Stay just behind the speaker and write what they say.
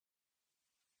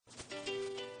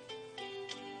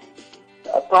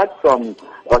apart from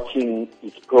watching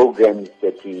his programs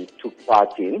that he took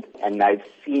part in, and I've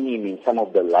seen him in some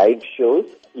of the live shows,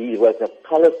 he was a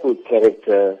colorful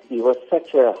character. He was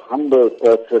such a humble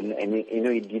person, and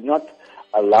he did not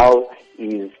allow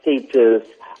his status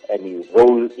and his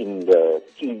role in the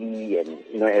TV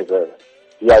and, as a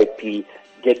VIP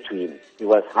get to him. He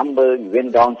was humble. He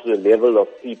went down to the level of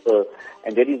people,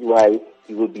 and that is why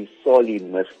he will be sorely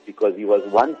missed, because he was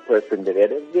one person that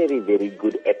had a very, very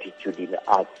good attitude in the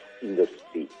arts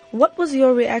industry. What was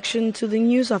your reaction to the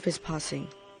news of his passing?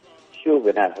 Sure,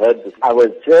 when I heard this, I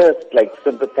was just like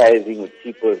sympathizing with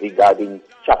people regarding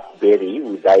Chuck Berry,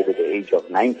 who died at the age of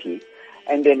 90.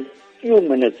 And then a few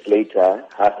minutes later,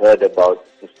 I heard about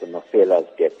Mr. Mafela's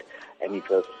death. And it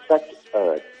was such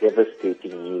a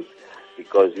devastating news,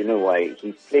 because you know why?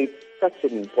 He played such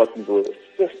an important role,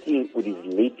 especially with his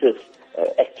latest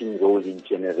acting role in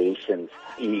Generations.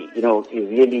 He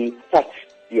really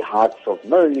touched the hearts of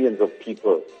millions of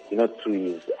people,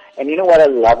 through his... And you know what I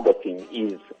loved of him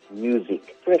is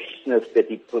music, freshness that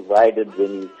he provided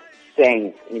when he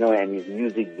sang, and his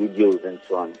music videos and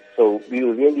so on. So we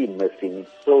will really miss him.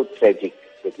 It's so tragic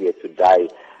that he had to die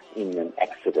in an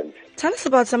accident. Tell us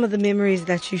about some of the memories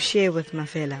that you share with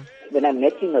Mafela. When I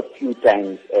met him a few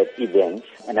times at events,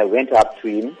 and I went up to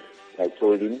him, and I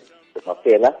told him,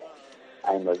 Mafela,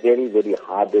 I'm a very, very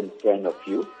hardened fan of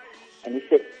you. And he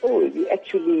said, oh, you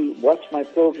actually watch my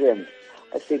program?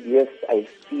 I said, yes, I've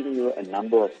seen you a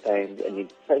number of times, and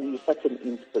it's such an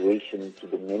inspiration to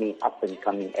the many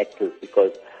up-and-coming actors,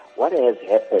 because what has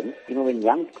happened, when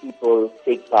young people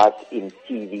take part in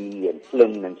TV and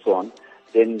film and so on,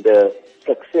 then the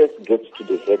success gets to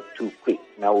the head too quick.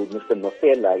 Now, with Mr.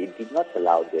 Mafela, it did not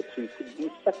allow that. So it could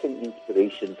be such an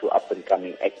inspiration to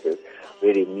up-and-coming actors,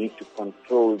 where they need to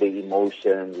control their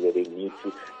emotions, where they need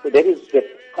to... So that is that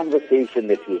conversation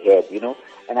that we had,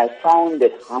 And I found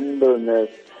that humbleness,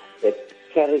 that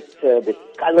character,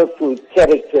 that colorful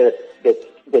character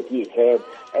that he had.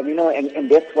 And, and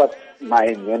that's what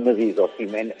my memories of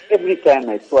him. And every time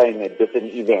I saw him at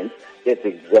different events, that's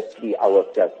exactly how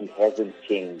I felt. He hasn't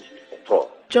changed at all.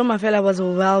 Joe Mafela was a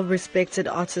well-respected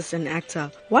artist and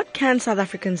actor. What can South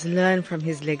Africans learn from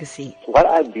his legacy? What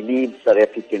I believe South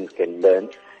Africans can learn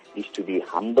is to be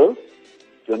humble.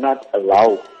 Do not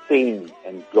allow fame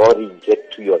and glory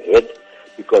get to your head,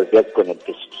 because that's going to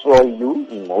destroy you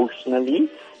emotionally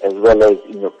as well as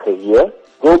in your career.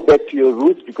 Go back to your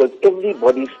roots, because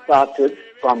everybody started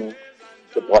from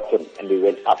the bottom and they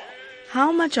went up.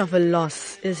 How much of a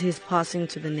loss is his passing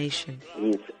to the nation?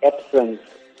 His absence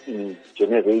in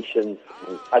Generations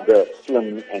and other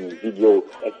film and video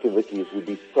activities will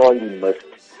be sorely missed.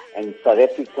 And South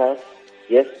Africa,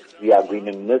 yes, we are going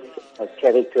to miss a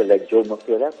character like Joe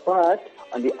Mafela, but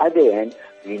on the other hand,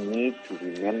 we need to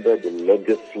remember the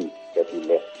legacy that he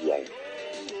left.